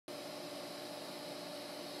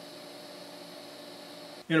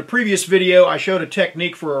In a previous video, I showed a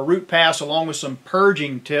technique for a root pass along with some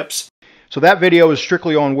purging tips. So that video is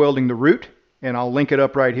strictly on welding the root, and I'll link it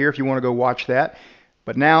up right here if you want to go watch that.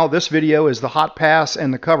 But now this video is the hot pass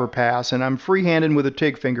and the cover pass, and I'm freehanding with a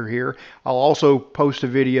TigFinger here. I'll also post a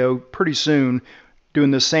video pretty soon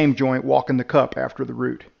doing the same joint, walking the cup after the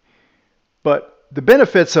root. But the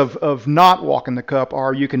benefits of not walking the cup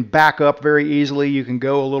are you can back up very easily. You can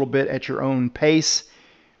go a little bit at your own pace.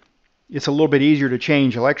 It's a little bit easier to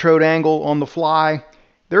change electrode angle on the fly.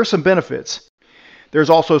 There are some benefits. There's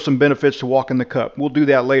also some benefits to walking the cup. We'll do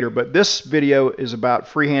that later, but this video is about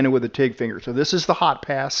freehanding with a TigFinger. So this is the hot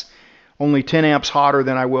pass, only 10 amps hotter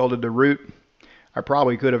than I welded the root. I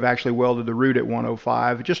probably could have actually welded the root at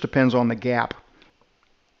 105. It just depends on the gap.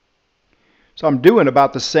 So I'm doing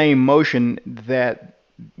about the same motion that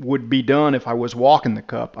would be done if I was walking the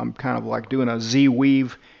cup. I'm kind of like doing a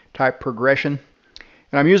Z-weave type progression.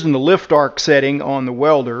 And I'm using the lift arc setting on the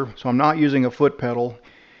welder, so I'm not using a foot pedal.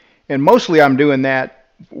 And mostly I'm doing that,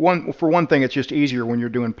 for one thing, it's just easier when you're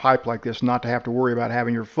doing pipe like this not to have to worry about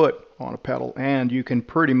having your foot on a pedal. And you can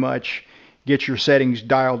pretty much get your settings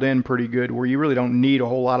dialed in pretty good where you really don't need a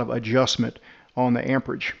whole lot of adjustment on the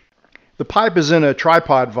amperage. The pipe is in a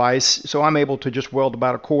tripod vise, so I'm able to just weld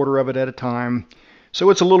about a quarter of it at a time. So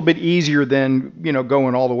it's a little bit easier than,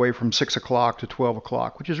 going all the way from 6 o'clock to 12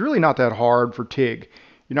 o'clock, which is really not that hard for TIG.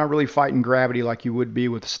 You're not really fighting gravity like you would be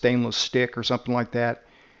with a stainless stick or something like that.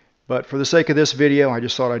 But for the sake of this video, I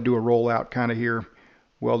just thought I'd do a rollout kind of here,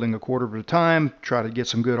 welding a quarter at a time, try to get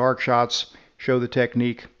some good arc shots, show the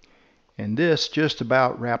technique. And this just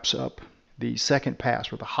about wraps up the second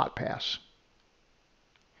pass, or the hot pass.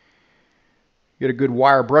 Get a good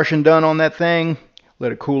wire brushing done on that thing,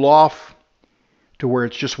 let it cool off to where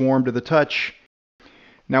it's just warm to the touch.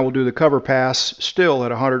 Now we'll do the cover pass, still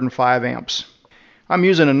at 105 amps. I'm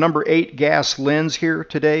using a number 8 gas lens here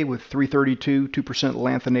today with 332 2%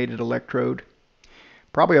 lanthanated electrode.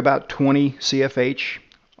 Probably about 20 CFH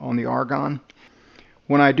on the argon.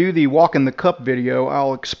 When I do the walk in the cup video,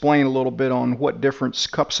 I'll explain a little bit on what difference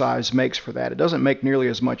cup size makes for that. It doesn't make nearly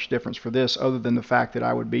as much difference for this, other than the fact that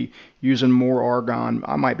I would be using more argon.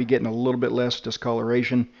 I might be getting a little bit less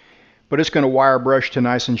discoloration, but it's going to wire brush to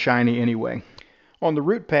nice and shiny anyway. On the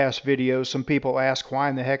root pass video, some people ask why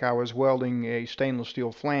in the heck I was welding a stainless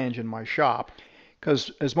steel flange in my shop.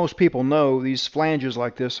 Because as most people know, these flanges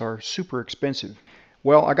like this are super expensive.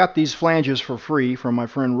 Well, I got these flanges for free from my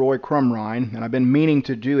friend Roy Crumrine, and I've been meaning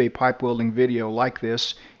to do a pipe welding video like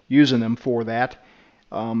this, using them for that.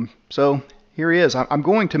 So here he is. I'm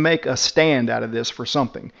going to make a stand out of this for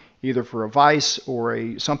something, either for a vise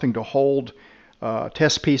or something to hold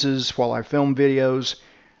test pieces while I film videos.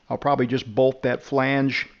 I'll probably just bolt that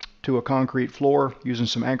flange to a concrete floor using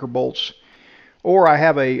some anchor bolts. Or I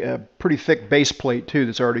have a pretty thick base plate too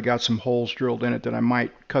that's already got some holes drilled in it that I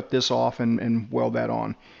might cut this off and weld that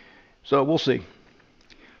on. So we'll see.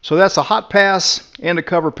 So that's a hot pass and a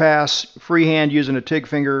cover pass, freehand using a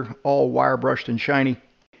TigFinger, all wire brushed and shiny.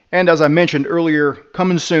 And as I mentioned earlier,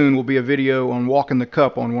 coming soon will be a video on walking the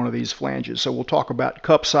cup on one of these flanges. So we'll talk about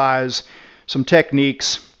cup size, some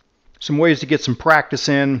techniques, some ways to get some practice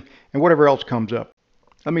in, and whatever else comes up.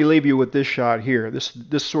 Let me leave you with this shot here.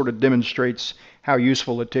 This sort of demonstrates how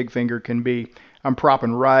useful a TigFinger can be. I'm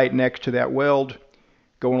propping right next to that weld,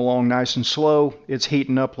 going along nice and slow. It's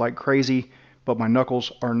heating up like crazy, but my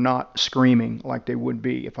knuckles are not screaming like they would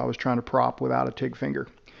be if I was trying to prop without a TigFinger.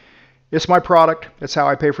 It's my product. That's how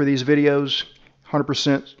I pay for these videos.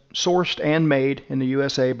 100% sourced and made in the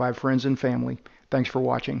USA by friends and family. Thanks for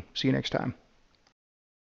watching. See you next time.